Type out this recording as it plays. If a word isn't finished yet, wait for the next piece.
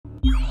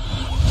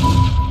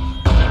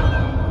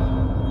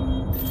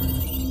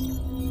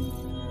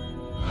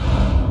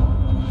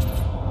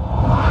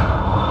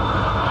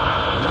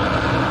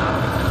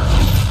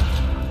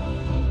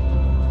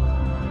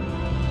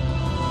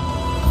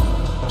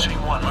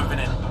moving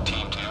in.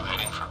 Team 2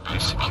 heading for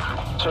base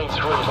security. Team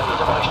 3 is on the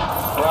device.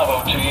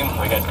 Bravo team,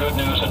 we got good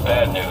news and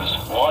bad news.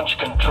 Launch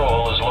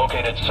control is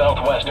located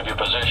southwest of your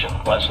position,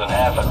 less than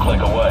half a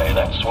click away.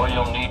 That's where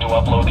you'll need to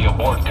upload the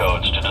abort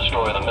codes to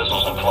destroy the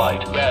missiles in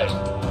flight. Guys,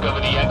 cover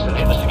the exit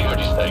in the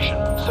security station.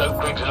 So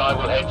Griggs and I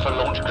will head for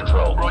launch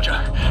control. Roger.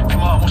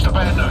 Come on, what's the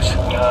bad news?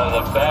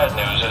 The bad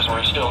news is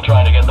we're still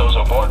trying to get those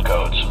abort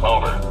codes.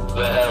 Over.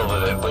 The hell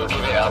with it. We'll give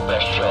it our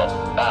best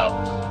shot.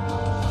 Out.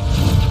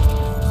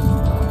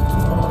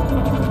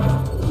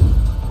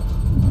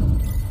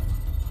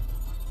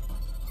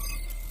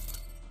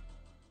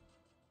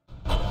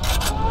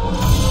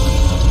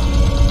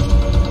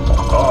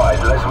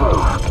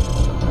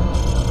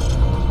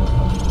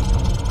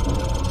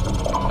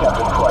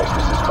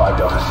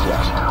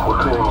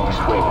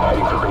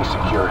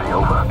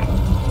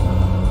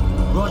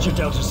 Roger,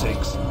 Delta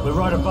 6. We're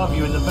right above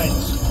you in the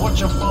vents.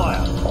 Watch your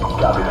fire.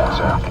 Copy that,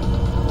 sir.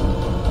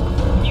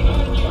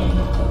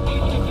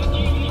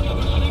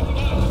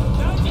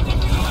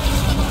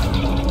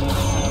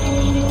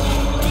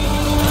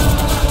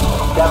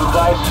 Captain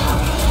Price,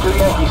 2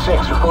 Yankee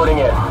 6 reporting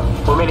in.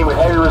 We're meeting with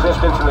heavy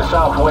resistance in the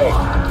south wing.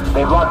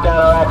 They've locked down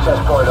our access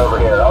point over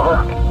here.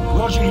 Over.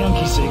 Roger,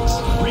 Yankee 6.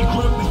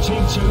 Regroup with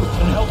Team 2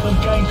 and help them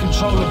gain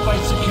control of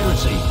base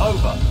security.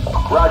 Over.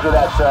 Roger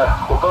that, sir.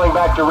 We're pulling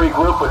back to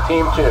regroup with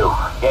Team 2.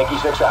 Yankee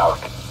 6 out.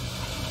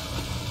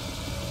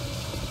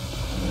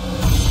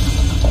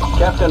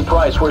 Captain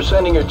Price, we're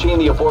sending your team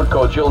the abort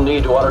codes you'll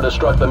need to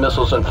auto-destruct the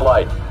missiles in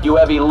flight. You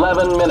have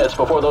 11 minutes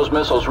before those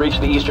missiles reach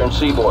the eastern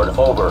seaboard.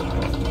 Over.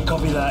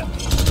 Copy that.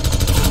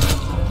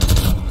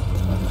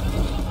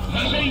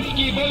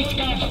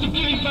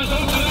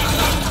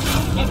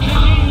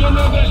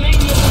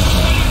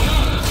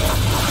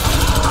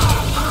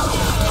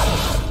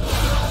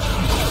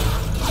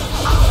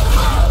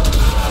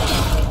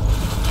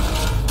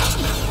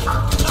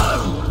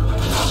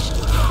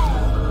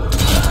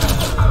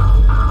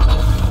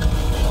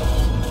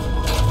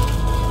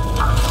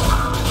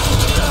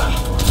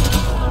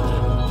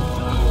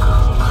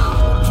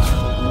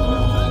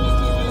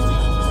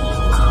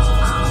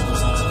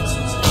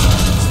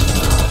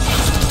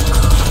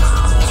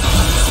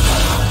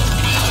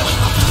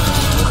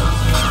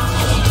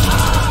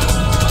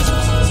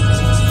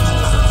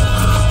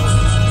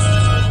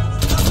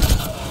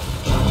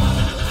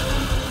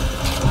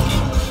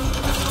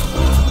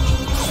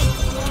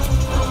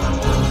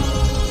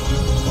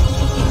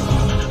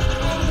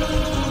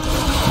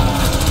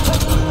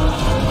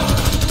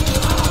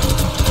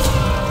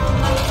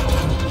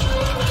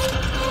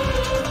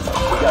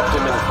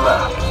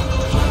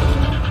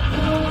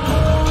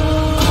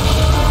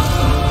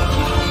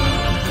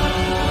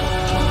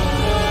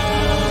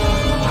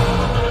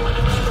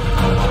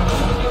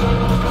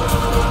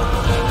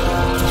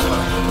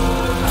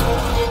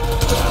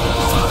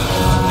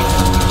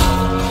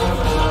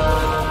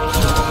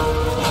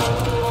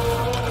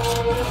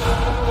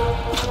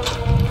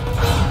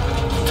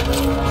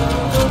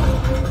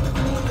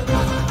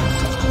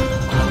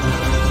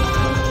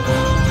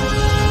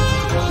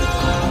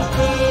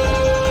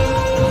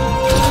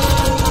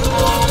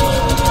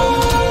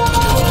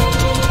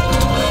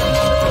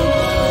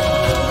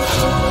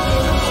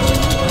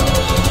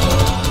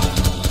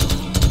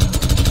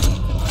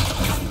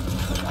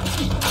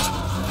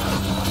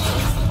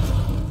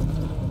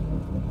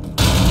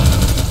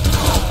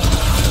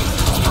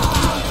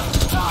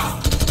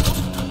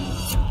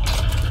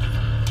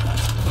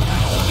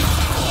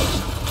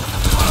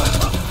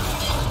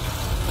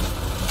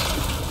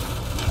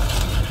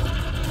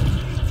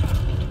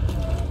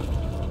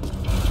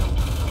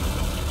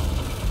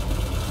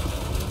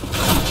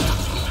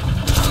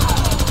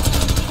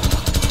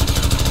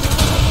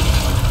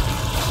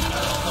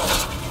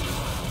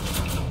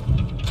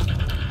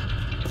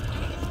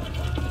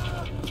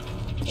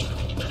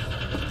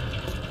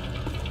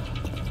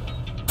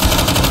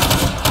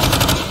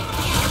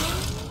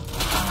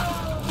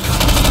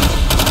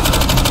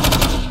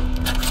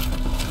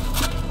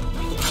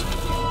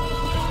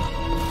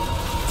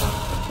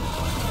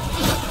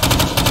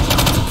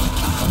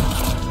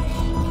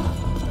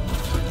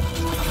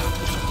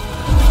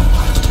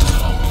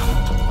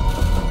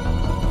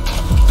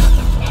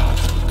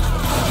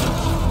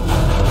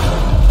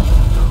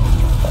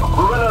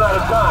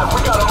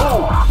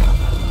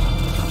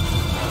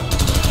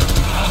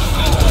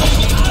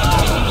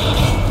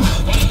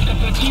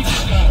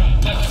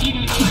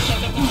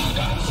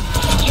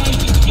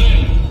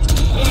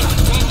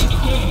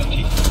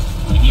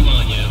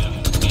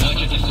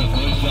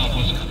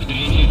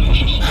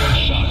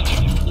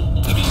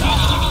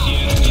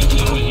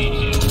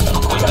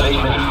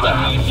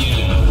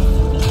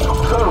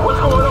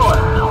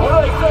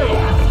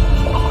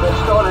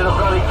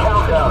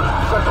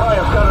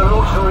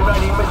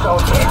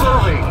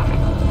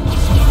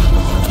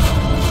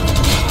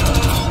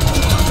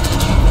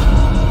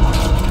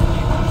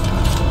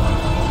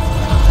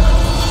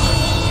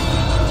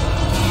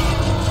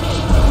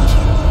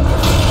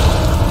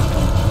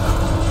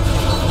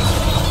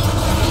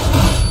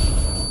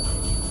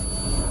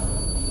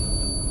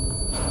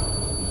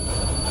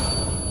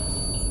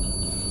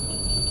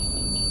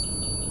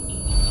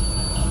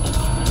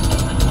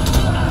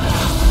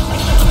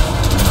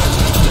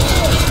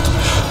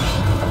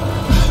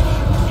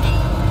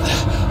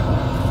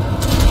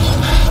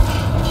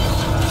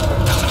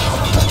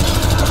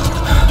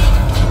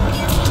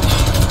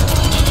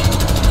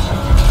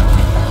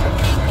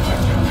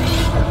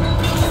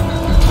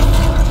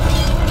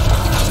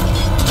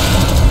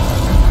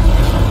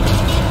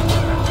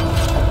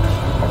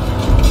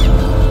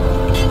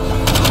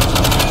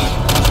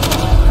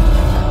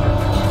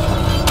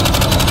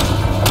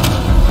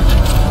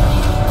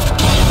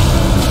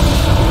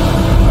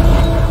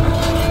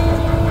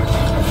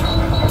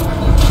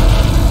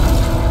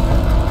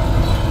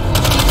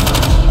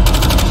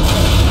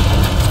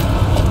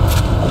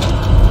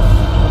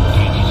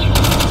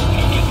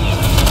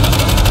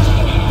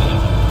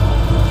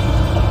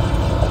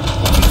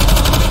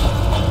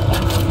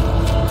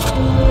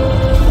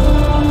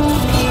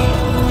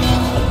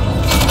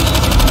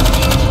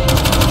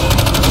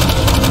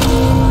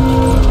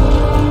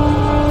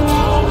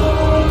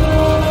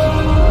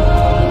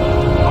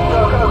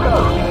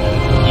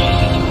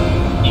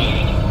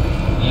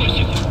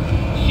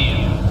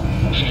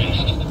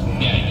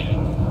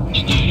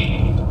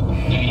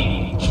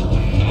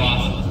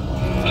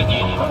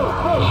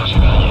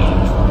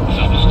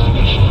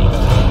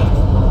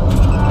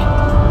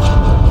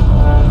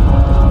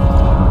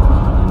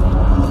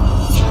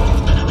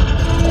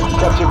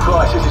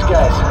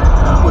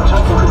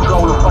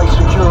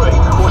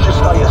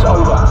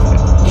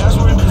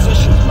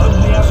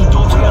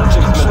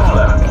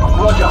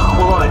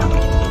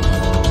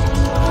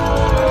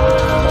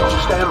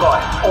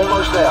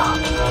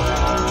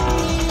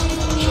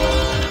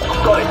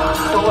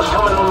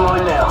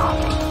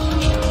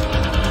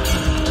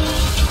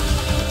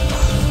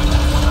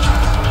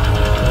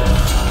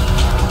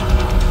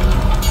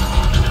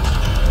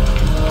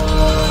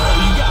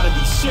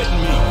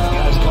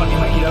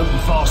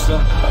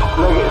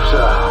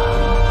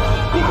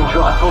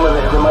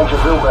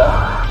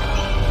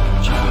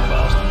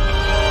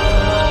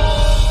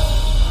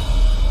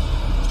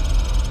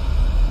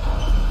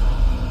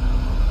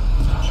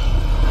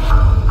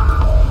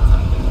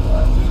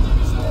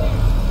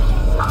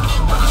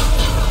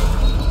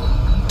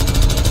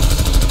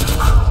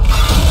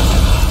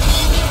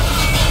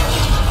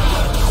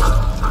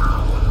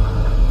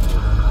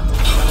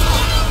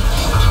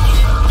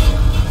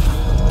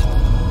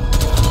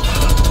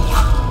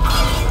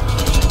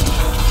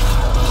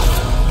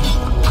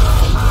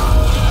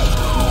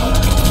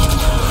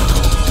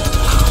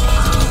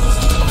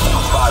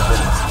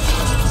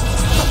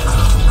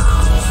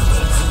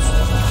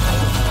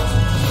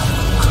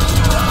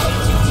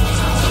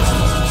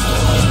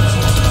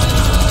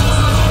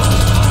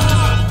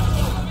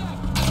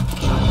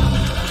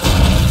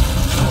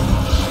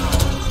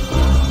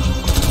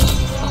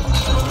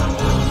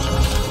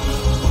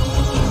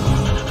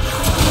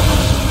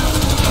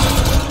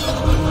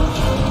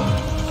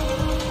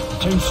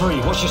 3,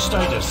 what's your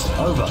status?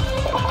 Over.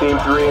 Team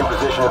 3 in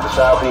position at the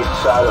southeast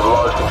side of the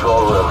large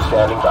control room,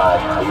 standing by.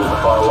 Are you at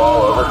the far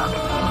wall? Over.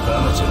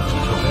 Affirmative.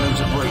 Preparing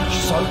to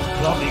breach. So,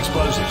 plant the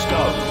explosives.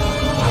 Go.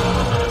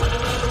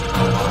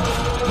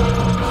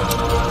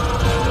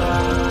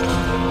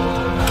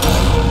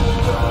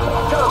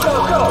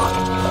 Go!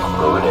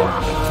 Moving in.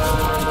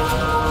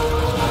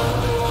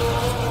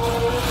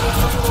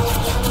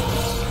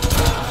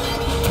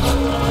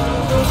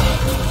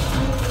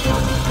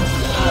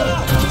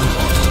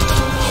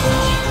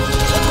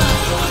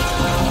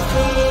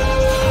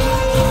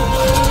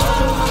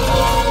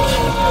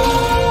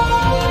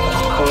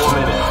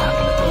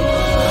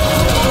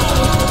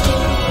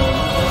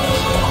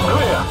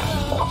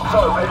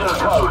 So, into the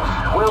codes.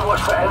 We'll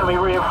watch for enemy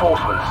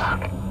reinforcements.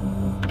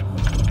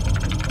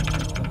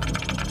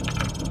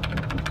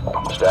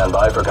 Stand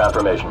by for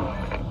confirmation.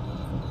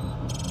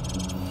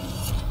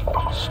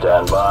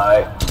 Stand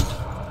by.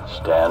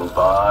 Stand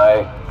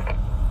by.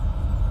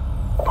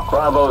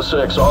 Bravo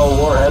 6, all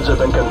warheads have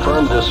been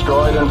confirmed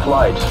destroyed in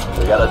flight.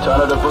 We got a ton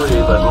of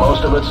debris, but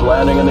most of it's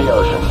landing in the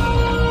ocean.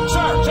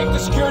 Sir, take the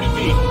security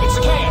feed. It's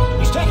Can.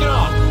 He's taking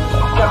off.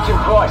 Captain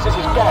Price, this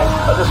is Gaz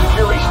at the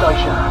security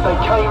station. They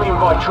came in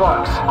by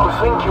trucks. I'm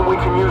thinking we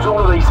can use all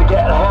of these to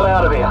get the hell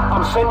out of here.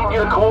 I'm sending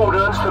you the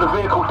coordinates to the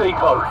vehicle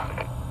depot.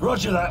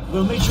 Roger that.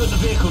 We'll meet you at the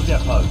vehicle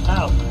depot.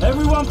 Out.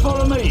 Everyone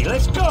follow me.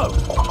 Let's go.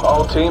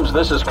 All teams,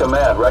 this is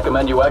command.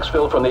 Recommend you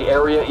exfil from the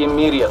area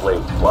immediately.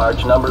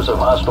 Large numbers of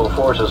hostile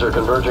forces are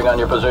converging on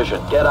your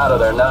position. Get out of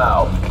there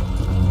now.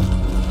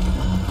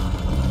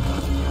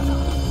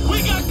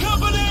 We got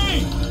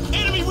company!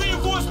 Enemy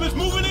reinforcements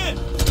moving in!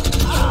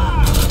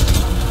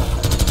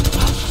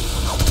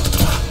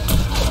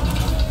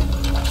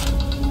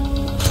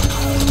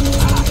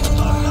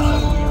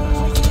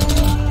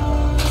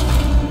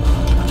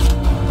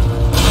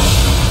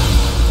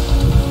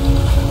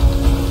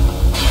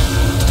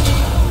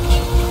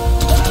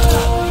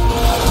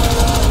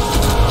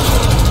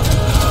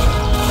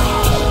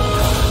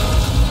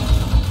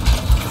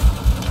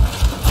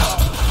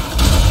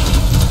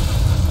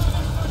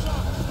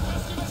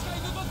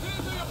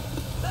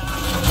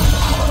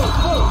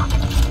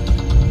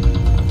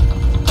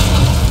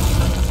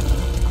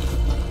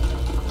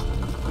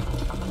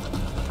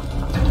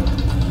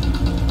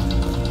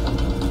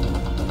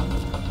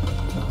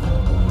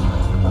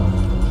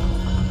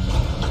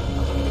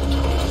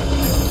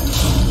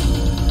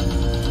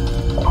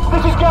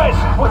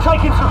 We're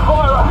taking some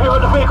fire up here at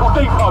the vehicle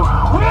depot.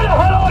 Where the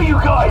hell are you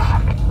guys?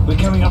 We're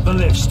coming up the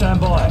lift. Stand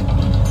by.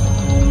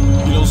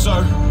 You know, sir,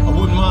 I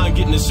wouldn't mind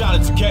getting a shot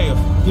at Takeo.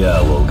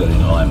 Yeah, we'll get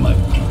in line, mate.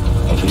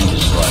 If he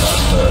just strike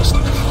us first.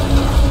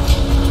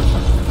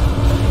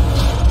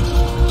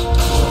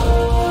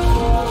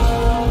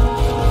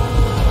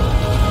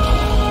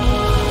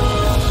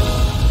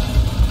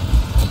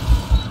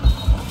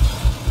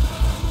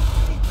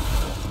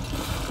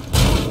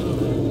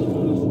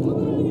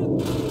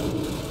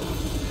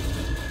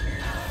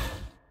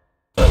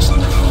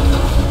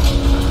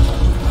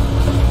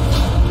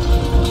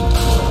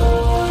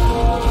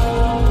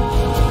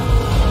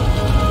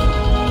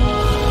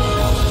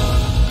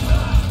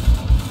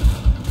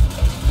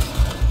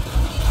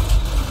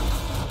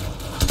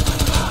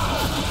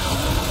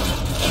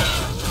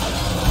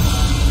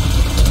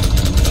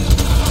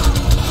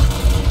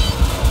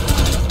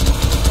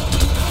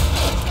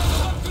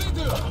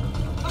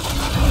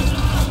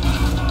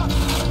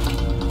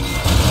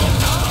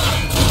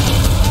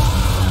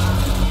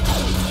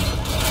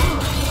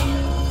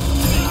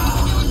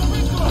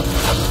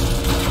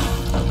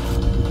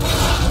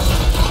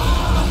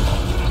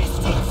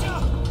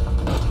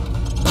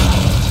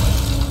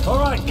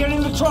 Get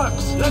in the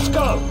trucks! Let's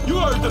go! You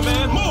heard the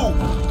man. Move!